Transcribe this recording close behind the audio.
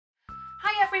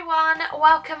everyone,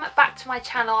 welcome back to my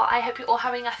channel. I hope you're all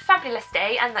having a fabulous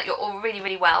day and that you're all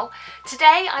really well.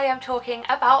 Today I am talking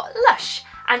about Lush,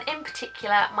 and in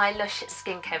particular my Lush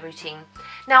skincare routine.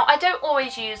 Now I don't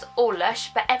always use all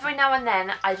Lush, but every now and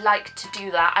then I like to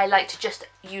do that. I like to just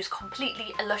use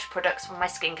completely Lush products for my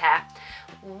skincare.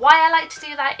 Why I like to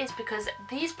do that is because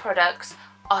these products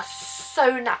are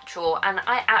so natural and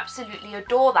I absolutely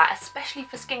adore that, especially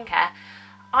for skincare.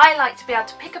 I like to be able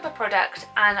to pick up a product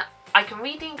and I can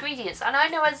read the ingredients and I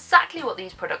know exactly what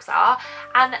these products are,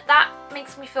 and that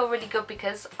makes me feel really good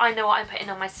because I know what I'm putting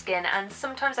on my skin. And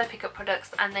sometimes I pick up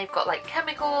products and they've got like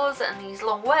chemicals and these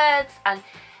long words, and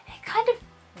it kind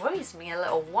of worries me a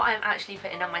little what I'm actually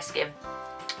putting on my skin.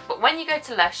 But when you go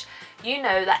to Lush, you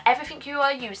know that everything you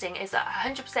are using is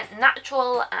 100%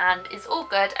 natural and is all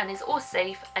good and is all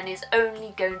safe and is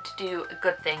only going to do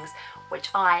good things, which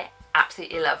I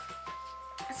absolutely love.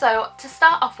 So to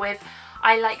start off with,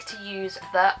 I like to use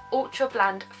the Ultra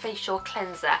Bland Facial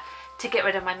Cleanser to get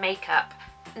rid of my makeup.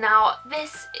 Now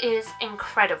this is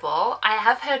incredible. I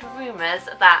have heard rumours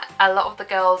that a lot of the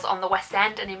girls on the West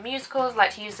End and in musicals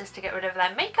like to use this to get rid of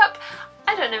their makeup.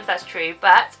 I don't know if that's true,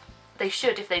 but they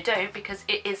should if they don't, because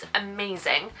it is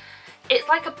amazing. It's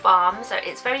like a balm, so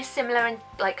it's very similar in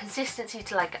like consistency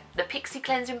to like the Pixie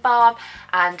cleansing balm,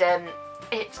 and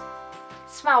it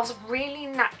smells really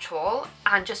natural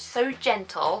and just so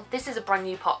gentle. This is a brand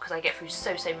new pot because I get through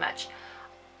so much.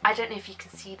 I don't know if you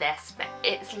can see this, but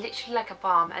it's literally like a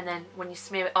balm, and then when you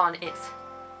smear it on, it's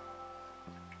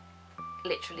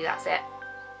literally, that's it.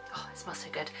 Oh, it smells so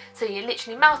good. So you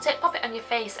literally melt it, pop it on your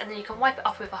face, and then you can wipe it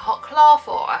off with a hot cloth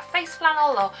or a face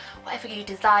flannel or whatever you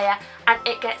desire, and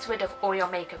it gets rid of all your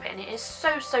makeup, and it is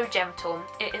so gentle.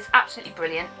 It is absolutely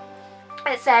brilliant.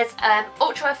 It says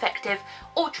ultra effective,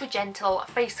 ultra gentle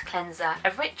face cleanser,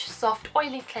 a rich, soft,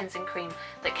 oily cleansing cream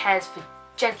that cares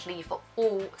gently for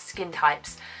all skin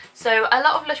types. So a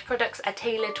lot of Lush products are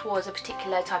tailored towards a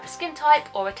particular type of skin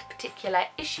type or a particular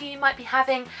issue you might be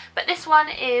having, but this one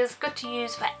is good to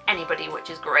use for anybody, which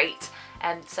is great.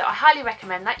 So I highly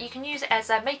recommend that. You can use it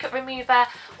as a makeup remover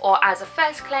or as a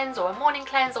first cleanse or a morning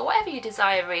cleanse or whatever you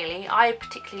desire really. I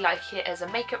particularly like it as a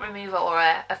makeup remover or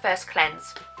a first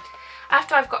cleanse.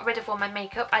 After I've got rid of all my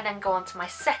makeup, I then go on to my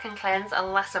second cleanse,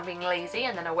 unless I'm being lazy,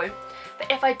 and then I won't.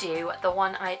 But if I do, the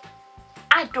one I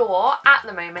adore at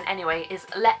the moment anyway is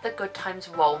Let the Good Times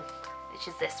Roll, which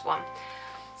is this one.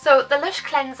 So the Lush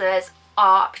cleansers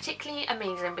are particularly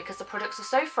amazing because the products are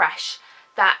so fresh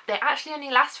that they actually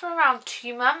only last for around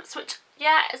 2 months, which,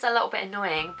 yeah, is a little bit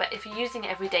annoying, but if you're using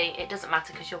it every day, it doesn't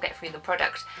matter because you'll get through the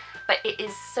product. But it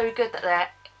is so good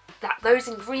that those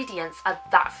ingredients are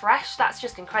that fresh. That's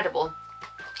just incredible.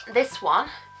 This one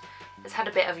has had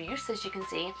a bit of use, as you can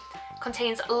see.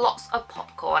 Contains lots of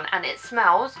popcorn and it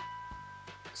smells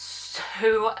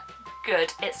so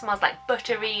good. It smells like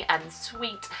buttery and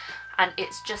sweet, and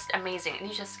it's just amazing. It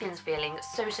leaves your skin's feeling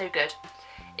so good.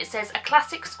 It says a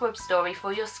classic scrub story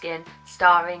for your skin,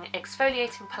 starring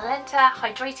exfoliating polenta,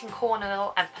 hydrating corn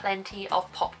oil and plenty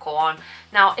of popcorn.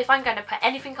 Now if I'm going to put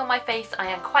anything on my face, I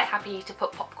am quite happy to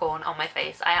put popcorn on my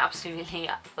face. I absolutely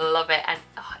love it, and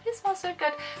oh, it smells so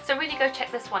good. So really go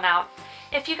check this one out.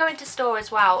 If you go into store as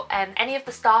well, any of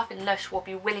the staff in Lush will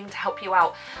be willing to help you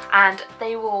out, and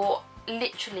they will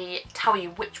literally tell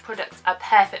you which products are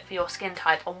perfect for your skin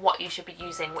type and what you should be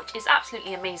using, which is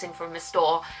absolutely amazing from the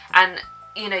store. And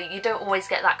you know, you don't always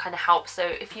get that kind of help, so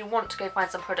if you want to go find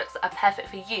some products that are perfect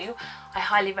for you, I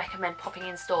highly recommend popping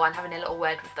in store and having a little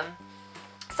word with them.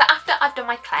 So after I've done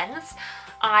my cleanse,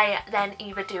 I then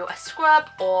either do a scrub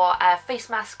or a face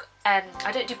mask.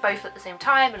 I don't do both at the same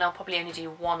time, and I'll probably only do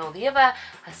one or the other,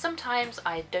 and sometimes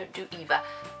I don't do either.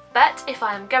 But if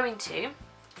I am going to,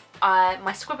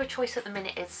 my scrub of choice at the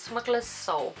minute is Smuggler's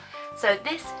Soul. So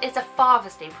this is a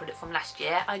Father's Day product from last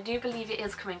year. I do believe it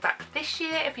is coming back this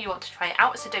year if you want to try it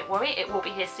out, so don't worry, it will be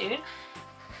here soon.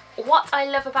 What I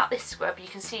love about this scrub, you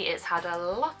can see it's had a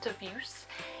lot of use,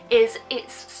 is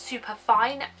it's super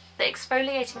fine. The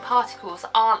exfoliating particles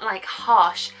aren't like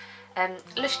harsh.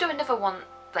 Let's do another one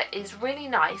that is really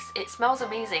nice. It smells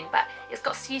amazing, but it's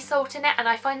got sea salt in it, and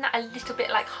I find that a little bit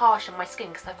like harsh on my skin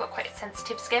because I've got quite a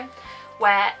sensitive skin,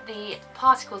 where the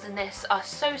particles in this are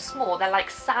so small, they're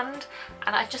like sand,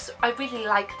 and I really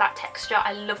like that texture.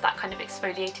 I love that kind of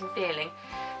exfoliating feeling.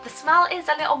 The smell is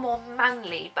a little more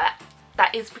manly, but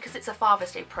that is because it's a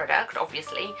Father's Day product,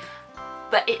 obviously,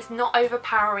 but it's not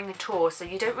overpowering at all, so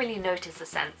you don't really notice the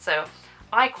scent. So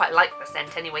I quite like the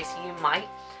scent anyway, so you might,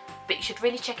 but you should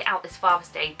really check it out this Father's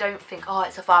Day. Don't think, oh,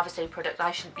 it's a Father's Day product, I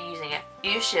shouldn't be using it.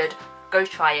 You should. Go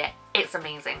try it. It's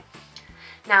amazing.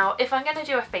 Now, if I'm going to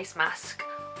do a face mask,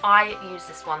 I use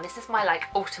this one. This is my like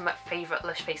ultimate favourite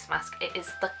Lush face mask. It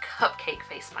is the Cupcake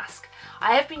face mask.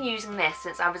 I have been using this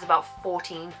since I was about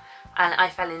 14 and I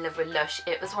fell in love with Lush.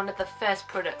 It was one of the first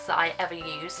products that I ever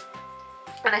used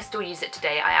and I still use it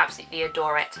today. I absolutely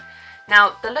adore it.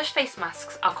 Now the Lush face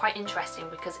masks are quite interesting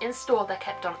because in store they're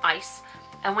kept on ice,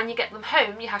 and when you get them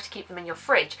home you have to keep them in your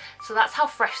fridge. So that's how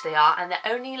fresh they are, and they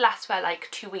only last for like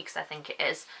 2 weeks I think it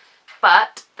is.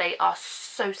 But they are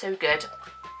so good.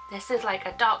 This is like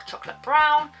a dark chocolate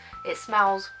brown. It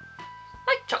smells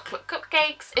like chocolate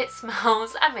cupcakes. It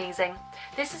smells amazing.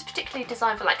 This is particularly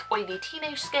designed for like oily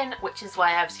teenage skin, which is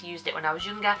why I obviously used it when I was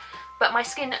younger. But my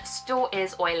skin still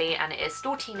is oily and it is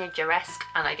still teenager-esque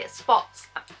and I get spots.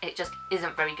 It just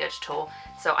isn't very good at all.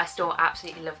 So I still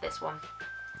absolutely love this one.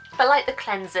 But like the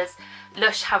cleansers,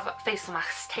 Lush have face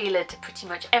masks tailored to pretty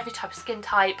much every type of skin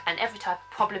type and every type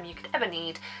of problem you could ever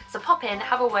need. So pop in,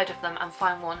 have a word with them and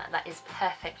find one that is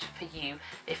perfect for you.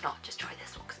 If not, just try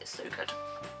this one because it's so good.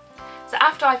 So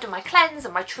after I've done my cleanse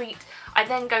and my treat, I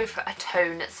then go for a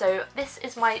tone. So this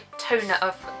is my toner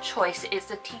of choice. It's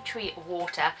the Tea Tree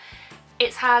Water.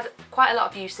 It's had quite a lot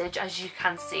of usage, as you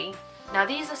can see. Now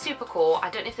these are super cool. I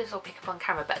don't know if this will pick up on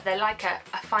camera, but they're like a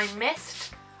fine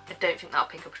mist. I don't think that'll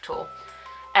pick up at all.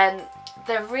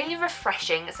 They're really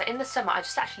refreshing. So in the summer I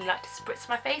just actually like to spritz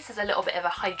my face as a little bit of a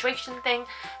hydration thing.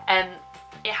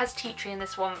 It has tea tree in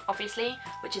this one obviously,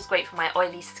 which is great for my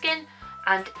oily skin,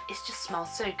 and it just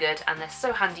smells so good and they're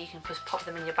so handy. You can just pop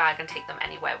them in your bag and take them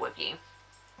anywhere with you.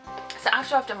 So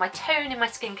after I've done my tone in my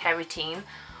skincare routine,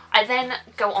 I then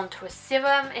go on to a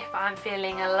serum if I'm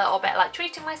feeling a little bit like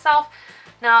treating myself.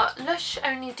 Now Lush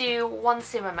only do one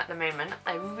serum at the moment.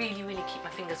 I really keep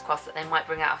my fingers crossed that they might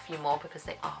bring out a few more because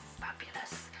they are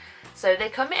fabulous. So they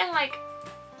come in like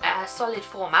a solid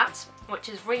format, which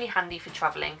is really handy for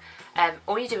travelling.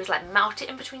 All you do is like melt it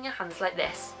in between your hands like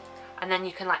this, and then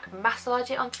you can like massage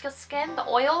it onto your skin, the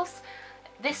oils.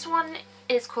 This one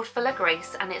is called Full of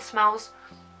Grace and it smells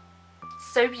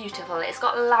so beautiful. It's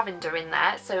got lavender in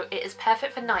there, so it is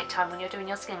perfect for nighttime when you're doing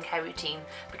your skincare routine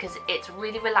because it's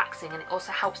really relaxing and it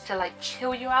also helps to like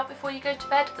chill you out before you go to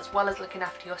bed as well as looking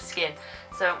after your skin.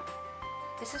 So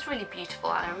this is really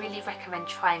beautiful and I really recommend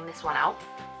trying this one out.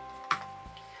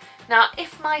 Now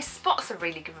if my spots are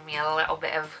really giving me a little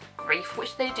bit of grief,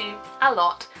 which they do a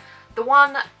lot, the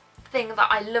one thing that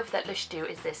I love that Lush do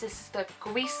is this. This is the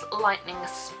Grease Lightening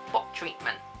Spot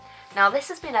Treatment. Now this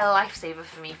has been a lifesaver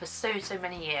for me for so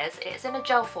many years. It's in a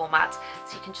gel format,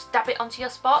 so you can just dab it onto your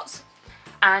spots,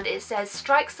 and it says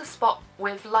strikes the spot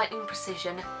with lightning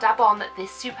precision, dab on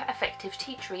this super effective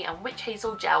tea tree and witch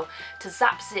hazel gel to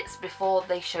zap zits before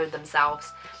they show themselves.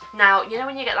 Now you know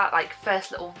when you get that like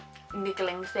first little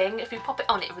niggling thing, if you pop it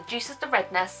on it reduces the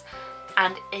redness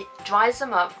and it dries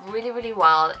them up really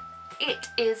well. It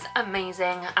is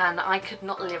amazing and I could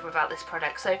not live without this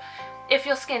product. So if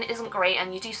your skin isn't great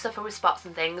and you do suffer with spots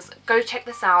and things, go check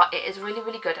this out. It is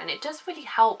really good and it does really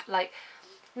help. Like,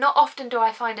 not often do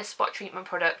I find a spot treatment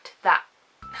product that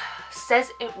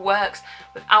says it works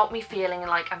without me feeling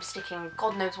like I'm sticking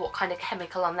God knows what kind of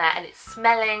chemical on there and it's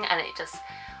smelling and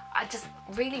I just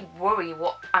really worry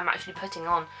what I'm actually putting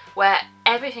on, where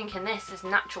everything in this is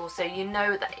natural, so you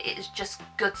know that it is just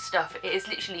good stuff. It is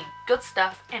literally good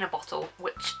stuff in a bottle,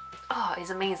 which is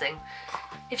amazing.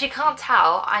 If you can't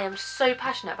tell, I am so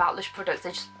passionate about Lush products.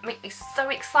 They just make me so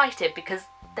excited because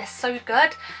they're so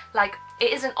good. Like,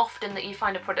 it isn't often that you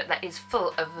find a product that is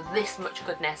full of this much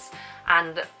goodness,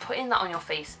 and putting that on your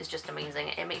face is just amazing.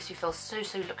 It makes you feel so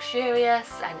luxurious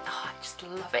and I just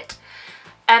love it.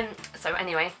 So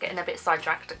anyway, getting a bit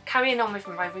sidetracked, carrying on with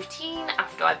my routine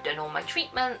after I've done all my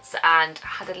treatments and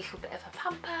had a little bit of a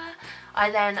pamper, I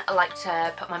then like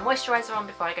to put my moisturiser on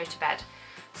before I go to bed.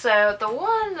 So the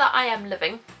one that I am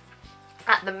loving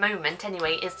at the moment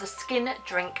anyway is the Skin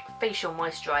Drink Facial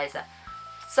Moisturiser.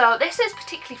 So this is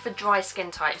particularly for dry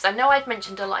skin types. I know I've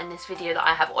mentioned a lot in this video that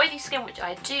I have oily skin, which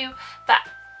I do, but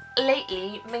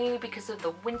lately, mainly because of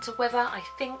the winter weather, I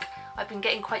think I've been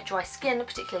getting quite dry skin,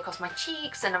 particularly across my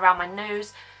cheeks and around my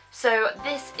nose. So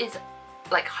this is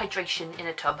like hydration in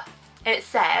a tub. It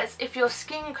says if your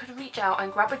skin could reach out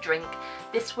and grab a drink,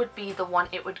 this would be the one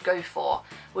it would go for,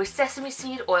 with sesame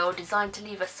seed oil designed to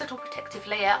leave a subtle protective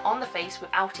layer on the face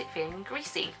without it feeling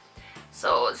greasy.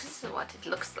 So this is what it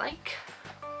looks like.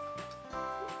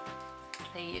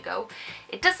 There you go.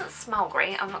 It doesn't smell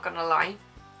great, I'm not gonna lie.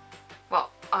 Well,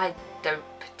 I don't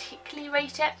particularly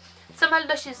rate it. Some of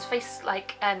Lush's face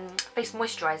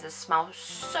moisturisers smell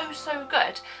so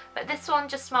good, but this one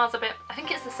just smells a bit, I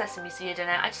think it's the sesame seed in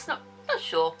it, I'm just not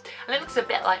sure, and it looks a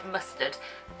bit like mustard,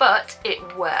 but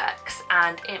it works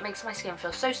and it makes my skin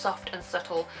feel so soft and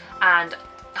subtle, and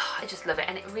I just love it,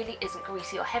 and it really isn't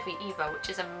greasy or heavy either, which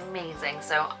is amazing.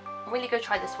 So really go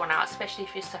try this one out, especially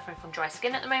if you're suffering from dry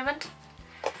skin at the moment.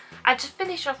 And to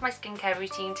finish off my skincare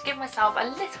routine, to give myself a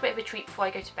little bit of a treat before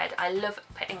I go to bed, I love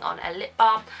putting on a lip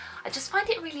balm. I just find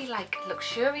it really like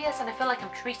luxurious, and I feel like I'm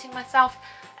treating myself.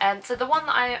 So the one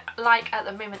that I like at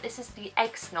the moment, this is the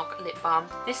Egg Snog lip balm.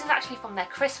 This is actually from their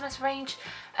Christmas range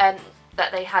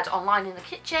that they had online in the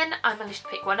kitchen. I managed to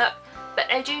pick one up, but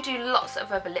they do lots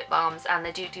of other lip balms, and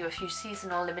they do a few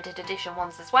seasonal limited edition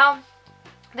ones as well.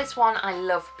 This one I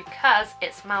love because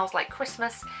it smells like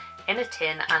Christmas in a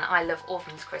tin, and I love all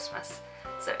things Christmas.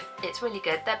 So it's really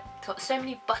good. They've got so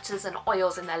many butters and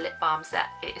oils in their lip balms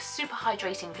that it is super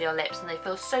hydrating for your lips, and they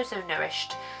feel so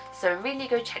nourished. So really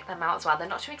go check them out as well. They're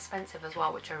not too expensive as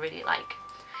well, which I really like.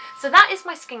 So that is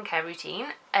my skincare routine,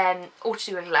 all to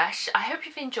do with Lush. I hope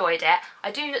you've enjoyed it. I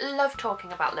do love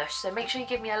talking about Lush, so make sure you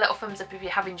give me a little thumbs up if you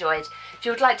have enjoyed. If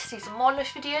you would like to see some more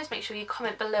Lush videos, make sure you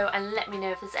comment below and let me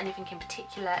know if there's anything in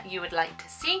particular you would like to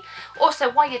see. Also,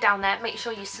 while you're down there, make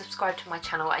sure you subscribe to my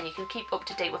channel, and you can keep up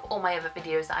to date with all my other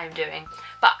videos that I'm doing.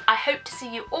 But I hope to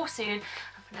see you all soon.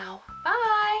 And for now,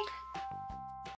 bye!